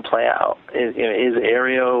that's going to play out? Is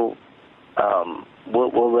Aereo,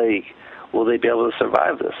 will they be able to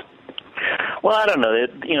survive this? Well, I don't know.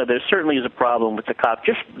 There certainly is a problem with the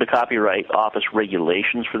Copyright Office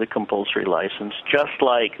regulations for the compulsory license, just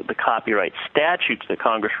like the copyright statutes that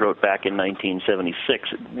Congress wrote back in 1976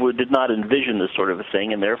 did not envision this sort of a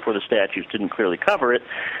thing, and therefore the statutes didn't clearly cover it.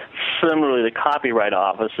 Similarly, the Copyright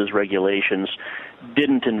Office's regulations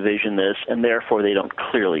didn't envision this, and therefore they don't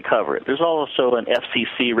clearly cover it. There's also an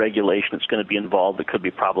FCC regulation that's going to be involved that could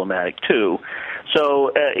be problematic too.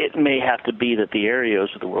 So it may have to be that the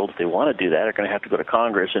Aereos of the world, if they want to do that, are going to have to go to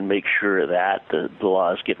Congress and make sure that the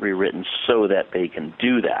laws get rewritten so that they can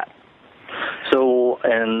do that. So,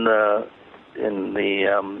 and the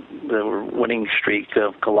winning streak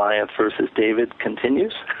of Goliath versus David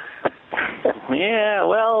continues? Yeah,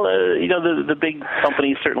 well, the big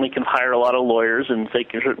companies certainly can hire a lot of lawyers, and they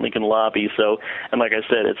certainly can lobby. So, and like I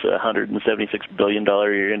said, it's a $176 billion a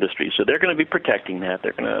year industry. So they're going to be protecting that.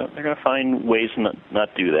 They're going to find ways to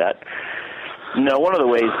not do that. Now, one of the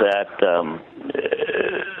ways that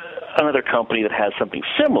Another company that has something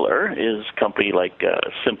similar is a company like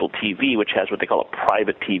Simple TV, which has what they call a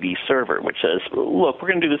private TV server, which says, look, we're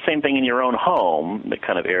going to do the same thing in your own home, the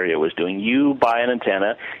kind of area was doing. You buy an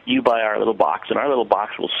antenna, you buy our little box, and our little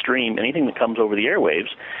box will stream anything that comes over the airwaves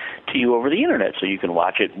to you over the Internet, so you can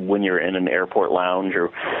watch it when you're in an airport lounge or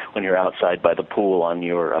when you're outside by the pool on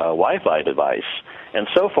your Wi-Fi device. And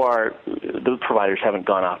so far, the providers haven't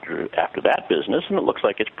gone after that business, and it looks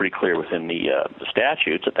like it's pretty clear within the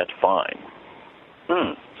statutes that that's fine.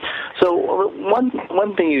 So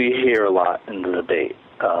one thing you hear a lot in the debate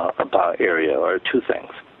about Aereo are two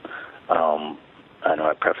things. I know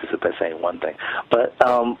I preface it by saying one thing, but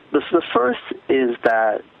the first is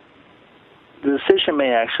that the decision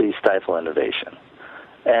may actually stifle innovation,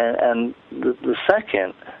 and the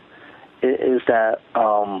second is that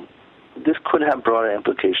this could have broader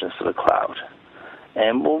implications to the cloud.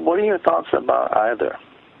 And what are your thoughts about either?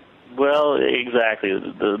 Well, exactly.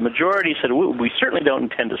 The majority said we certainly don't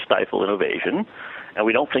intend to stifle innovation, and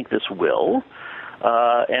we don't think this will.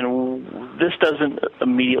 And this doesn't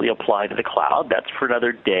immediately apply to the cloud. That's for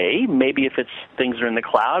another day. Maybe if things are in the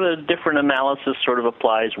cloud, a different analysis sort of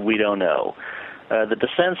applies. We don't know. The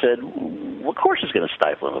dissent said, well, of course it's going to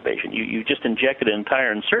stifle innovation. You just injected an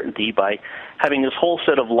entire uncertainty by having this whole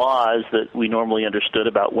set of laws that we normally understood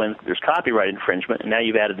about when there's copyright infringement, and now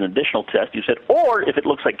you've added an additional test. You said, or if it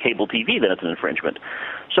looks like cable TV, then it's an infringement.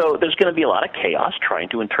 So there's going to be a lot of chaos trying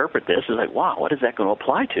to interpret this. It's like, wow, what is that going to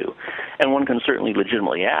apply to? And one can certainly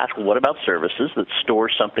legitimately ask, well, what about services that store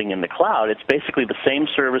something in the cloud? It's basically the same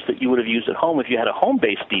service that you would have used at home if you had a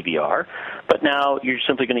home-based DVR, but now you're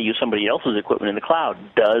simply going to use somebody else's equipment in the cloud.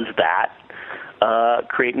 Does that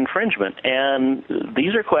create infringement? And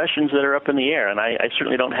these are questions that are up in the air, and I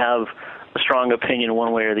certainly don't have a strong opinion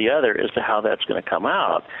one way or the other as to how that's going to come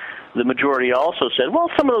out. The majority also said, well,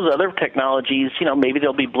 some of those other technologies, maybe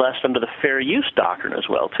they'll be blessed under the fair use doctrine as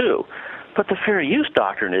well, too. But the fair use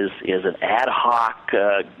doctrine is an ad hoc,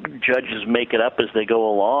 judges make it up as they go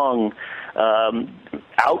along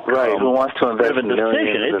outcome. Right, who wants to invest in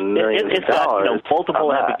millions and millions of dollars? It's got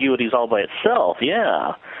multiple ambiguities all by itself,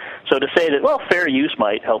 yeah. So to say that, well, fair use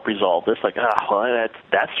might help resolve this, like,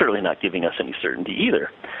 that's certainly not giving us any certainty either.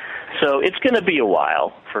 So it's going to be a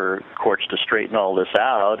while for courts to straighten all this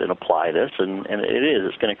out and apply this, and it is.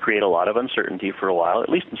 It's going to create a lot of uncertainty for a while, at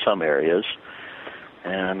least in some areas.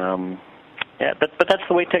 And but that's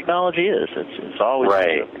the way technology is. It's always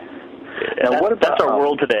right. Now, that's our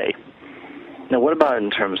world today. Now, what about in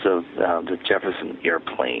terms of the Jefferson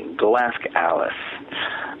airplane? Go ask Alice.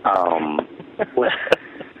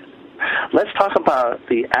 Let's talk about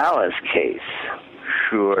the Alice case.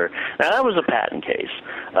 Sure. Now, that was a patent case.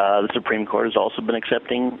 The Supreme Court has also been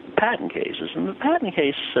accepting patent cases. And the patent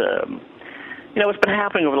case, what's been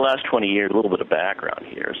happening over the last 20 years, a little bit of background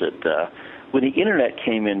here, is that when the Internet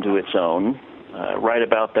came into its own, right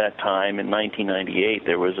about that time in 1998,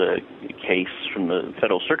 there was a case from the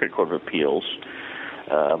Federal Circuit Court of Appeals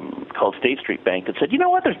called State Street Bank that said, you know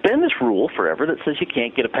what, there's been this rule forever that says you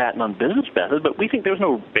can't get a patent on business methods, but we think there's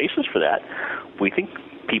no basis for that. We think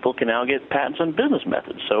people can now get patents on business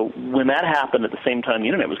methods. So when that happened at the same time the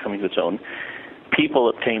Internet was coming to its own, people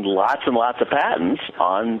obtained lots and lots of patents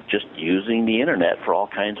on just using the Internet for all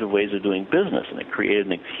kinds of ways of doing business, and it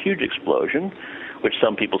created a huge explosion, which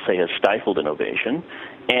some people say has stifled innovation.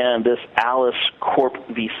 And this Alice Corp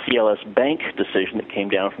v. CLS Bank decision that came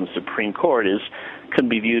down from the Supreme Court can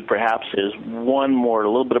be viewed perhaps as one more, a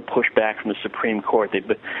little bit of pushback from the Supreme Court.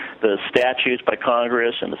 The statutes by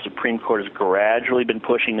Congress and the Supreme Court has gradually been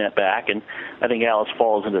pushing that back, and I think Alice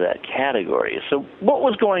falls into that category. So what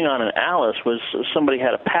was going on in Alice was somebody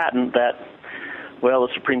had a patent that, well,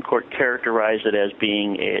 the Supreme Court characterized it as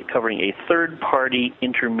covering a third-party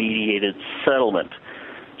intermediated settlement,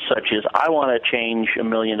 such as I want to change $1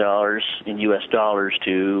 million in U.S. dollars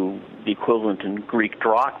to the equivalent in Greek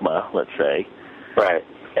drachma, let's say. Right.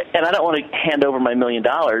 And I don't want to hand over my $1 million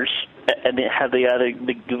and have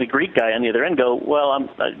the Greek guy on the other end go, well,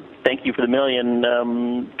 thank you for the $1 million,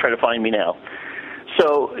 try to find me now.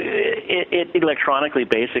 So it electronically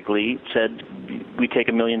basically said we take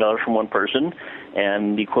 $1 million from one person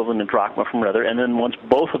and the equivalent in drachma from another, and then once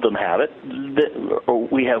both of them have it, or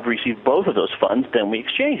we have received both of those funds, then we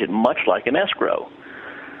exchange it, much like an escrow.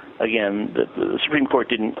 Again, the Supreme Court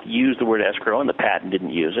didn't use the word escrow, and the patent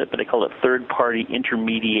didn't use it, but they called it third-party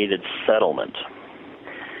intermediated settlement.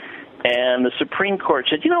 And the Supreme Court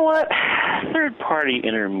said, you know what, third-party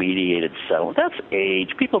intermediated settlement, that's age.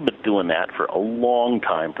 People have been doing that for a long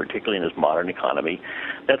time, particularly in this modern economy.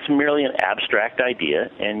 That's merely an abstract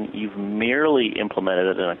idea, and you've merely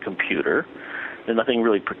implemented it in a computer. There's nothing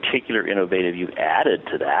really particular innovative you've added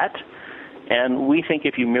to that. And we think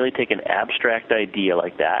if you merely take an abstract idea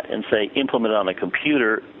like that and say implement it on a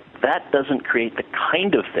computer, that doesn't create the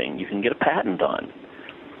kind of thing you can get a patent on.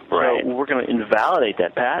 Right. So we're going to invalidate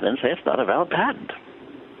that patent and say it's not a valid patent.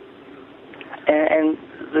 And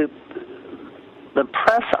the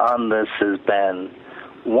press on this has been,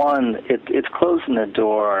 one, it's closing the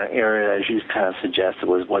door on an area, as you kind of suggested,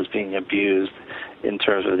 was being abused in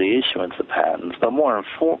terms of the issuance of patents. But more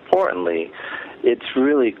importantly, it's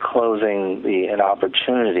really closing an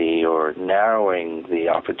opportunity or narrowing the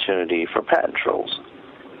opportunity for patent trolls.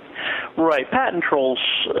 Right. Patent trolls,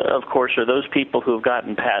 of course, are those people who have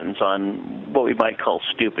gotten patents on what we might call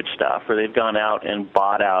stupid stuff, where they've gone out and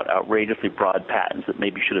bought out outrageously broad patents that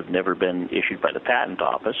maybe should have never been issued by the patent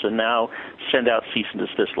office, and now send out cease and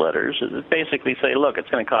desist letters that basically say, look, it's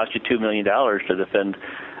going to cost you $2 million to defend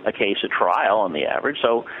a case at trial on the average,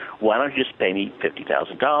 so why don't you just pay me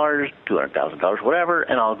 $50,000, $200,000, whatever,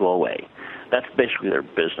 and I'll go away. That's basically their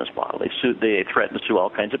business model. They threaten to sue all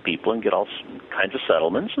kinds of people and get all kinds of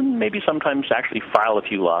settlements, and maybe sometimes actually file a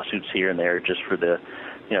few lawsuits here and there just for to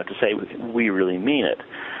say we really mean it.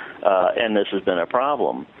 And this has been a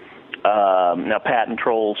problem. Now, patent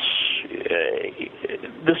trolls,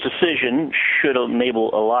 this decision should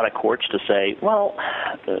enable a lot of courts to say, well,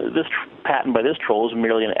 this patent by this troll is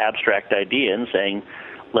merely an abstract idea, and saying,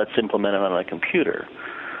 let's implement it on a computer.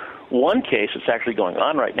 One case that's actually going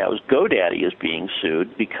on right now is GoDaddy is being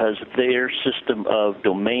sued because their system of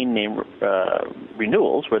domain name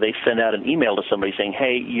renewals, where they send out an email to somebody saying,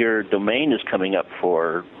 hey, your domain is coming up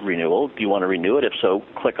for renewal. Do you want to renew it? If so,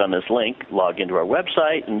 click on this link, log into our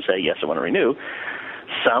website, and say, yes, I want to renew.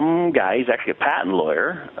 Some guy, he's actually a patent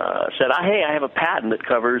lawyer, said, hey, I have a patent that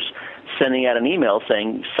covers sending out an email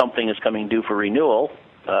saying something is coming due for renewal.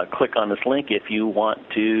 Click on this link if you want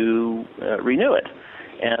to renew it.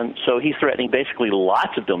 And so he's threatening basically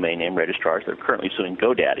lots of domain name registrars that are currently suing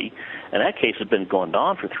GoDaddy. And that case has been going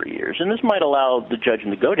on for 3 years. And this might allow the judge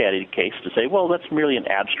in the GoDaddy case to say, well, that's merely an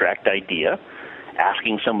abstract idea,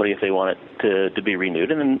 asking somebody if they want it to be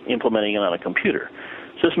renewed, and then implementing it on a computer.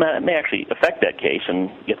 So this may actually affect that case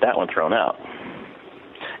and get that one thrown out.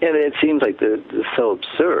 Yeah, it seems like it's so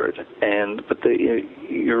absurd. But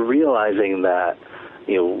you're realizing that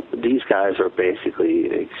these guys are basically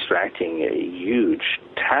extracting a huge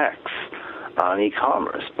tax on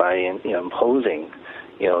e-commerce by imposing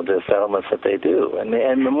the settlements that they do,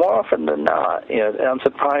 and more often than not, I'm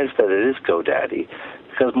surprised that it is GoDaddy,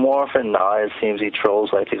 because more often than not, it seems the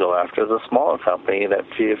trolls like to go after the smaller company that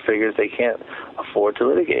figures they can't afford to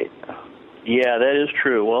litigate. Yeah, that is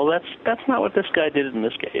true. Well, that's not what this guy did in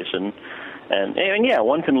this case, and yeah,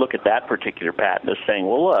 one can look at that particular patent as saying,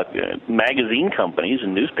 well, look, magazine companies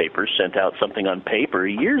and newspapers sent out something on paper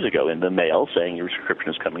years ago in the mail saying your subscription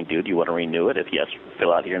is coming due. Do you want to renew it? If yes,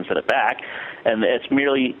 fill out here and send it back. And it's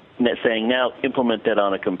merely saying, now implement that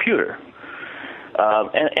on a computer.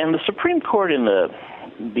 And the Supreme Court in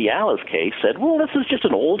the Alice case said, well, this is just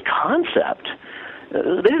an old concept.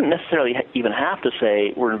 They didn't necessarily even have to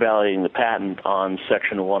say we're invalidating the patent on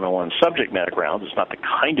Section 101 subject matter grounds. It's not the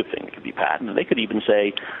kind of thing that could be patented. They could even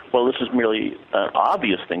say, well, this is merely an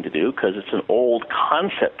obvious thing to do because it's an old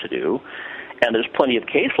concept to do. And there's plenty of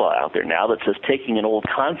case law out there now that says taking an old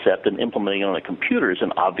concept and implementing it on a computer is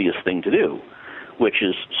an obvious thing to do, which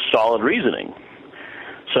is solid reasoning.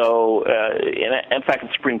 So, in fact, the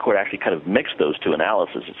Supreme Court actually kind of mixed those two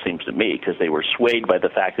analyses, it seems to me, because they were swayed by the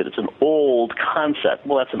fact that it's an old concept.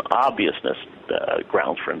 Well, that's an obviousness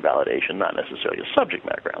grounds for invalidation, not necessarily a subject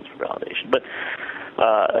matter grounds for validation. But,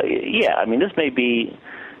 yeah, I mean, this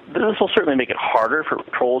will certainly make it harder for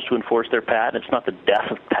trolls to enforce their patent. It's not the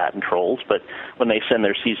death of patent trolls, but when they send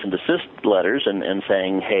their cease and desist letters and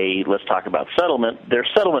saying, hey, let's talk about settlement, their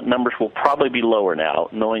settlement numbers will probably be lower now,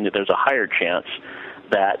 knowing that there's a higher chance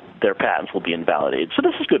that their patents will be invalidated. So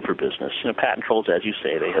this is good for business. Patent trolls, as you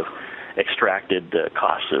say, they have extracted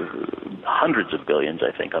costs of hundreds of billions,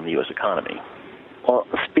 I think, on the U.S. economy. Well,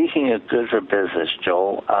 speaking of good for business,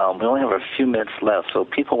 Joel, we only have a few minutes left, so if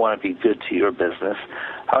people want to be good to your business,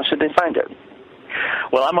 how should they find it?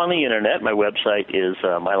 Well, I'm on the Internet. My website is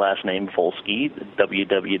my last name, Volzke,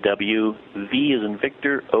 www.v as in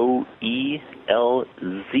Victor, OELZKE.com,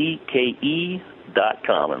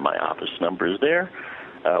 and my office number is there.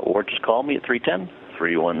 Or just call me at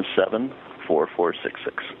 310-317-4466.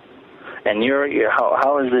 And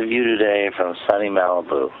how is the view today from sunny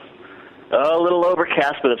Malibu? A little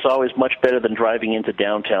overcast, but it's always much better than driving into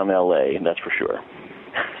downtown L.A., that's for sure.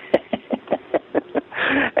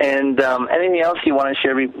 And anything else you want to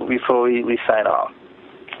share before we sign off?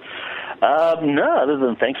 No, other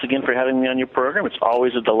than thanks again for having me on your program. It's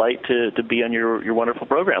always a delight to be on your wonderful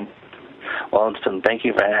program. Well, thank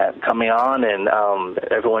you for coming on, and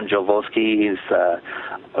everyone, Joe Volsky is a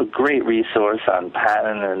great resource on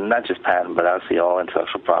patent, and not just patent, but obviously all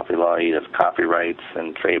intellectual property law. He does copyrights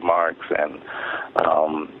and trademarks, and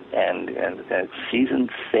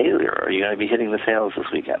seasoned sailor. Are you going to be hitting the sails this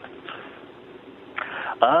weekend?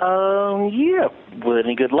 Yeah. With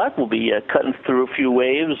any good luck, we'll be cutting through a few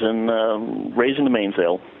waves and raising the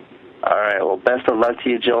mainsail. All right. Well, best of luck to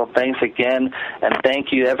you, Joel. Thanks again. And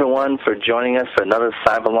thank you, everyone, for joining us for another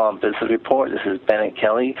Cyber Law Business Report. This is Bennett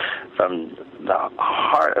Kelly from the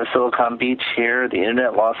heart of Silicon Beach here, the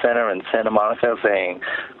Internet Law Center in Santa Monica, saying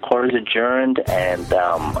court is adjourned, and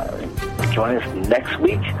join us next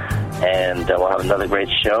week, and we'll have another great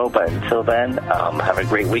show. But until then, have a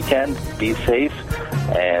great weekend. Be safe,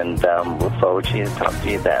 and look forward to talking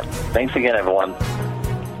to you then. Thanks again, everyone.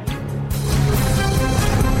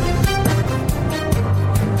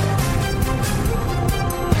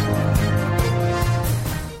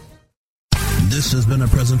 This has been a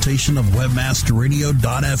presentation of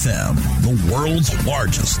WebmasterRadio.fm, the world's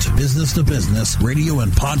largest business-to-business radio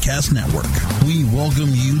and podcast network. We welcome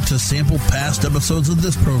you to sample past episodes of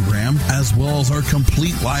this program, as well as our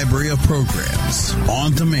complete library of programs,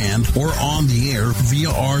 on demand or on the air via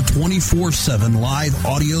our 24/7 live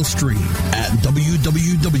audio stream at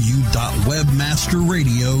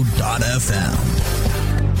www.webmasterradio.fm.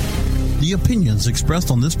 The opinions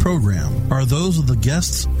expressed on this program are those of the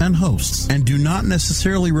guests and hosts and do not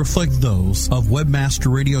necessarily reflect those of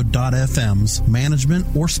WebmasterRadio.fm's management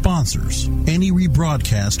or sponsors. Any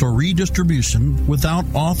rebroadcast or redistribution without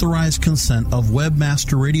authorized consent of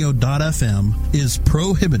WebmasterRadio.fm is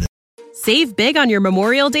prohibited. Save big on your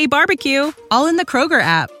Memorial Day barbecue, all in the Kroger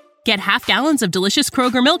app. Get half gallons of delicious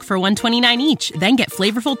Kroger milk for $1.29 each. Then get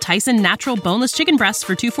flavorful Tyson natural boneless chicken breasts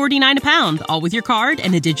for $2.49 a pound, all with your card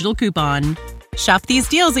and a digital coupon. Shop these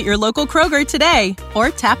deals at your local Kroger today,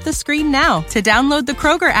 or tap the screen now to download the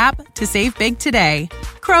Kroger app to save big today.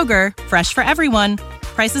 Kroger, fresh for everyone.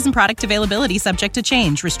 Prices and product availability subject to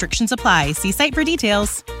change. Restrictions apply. See site for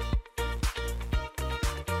details.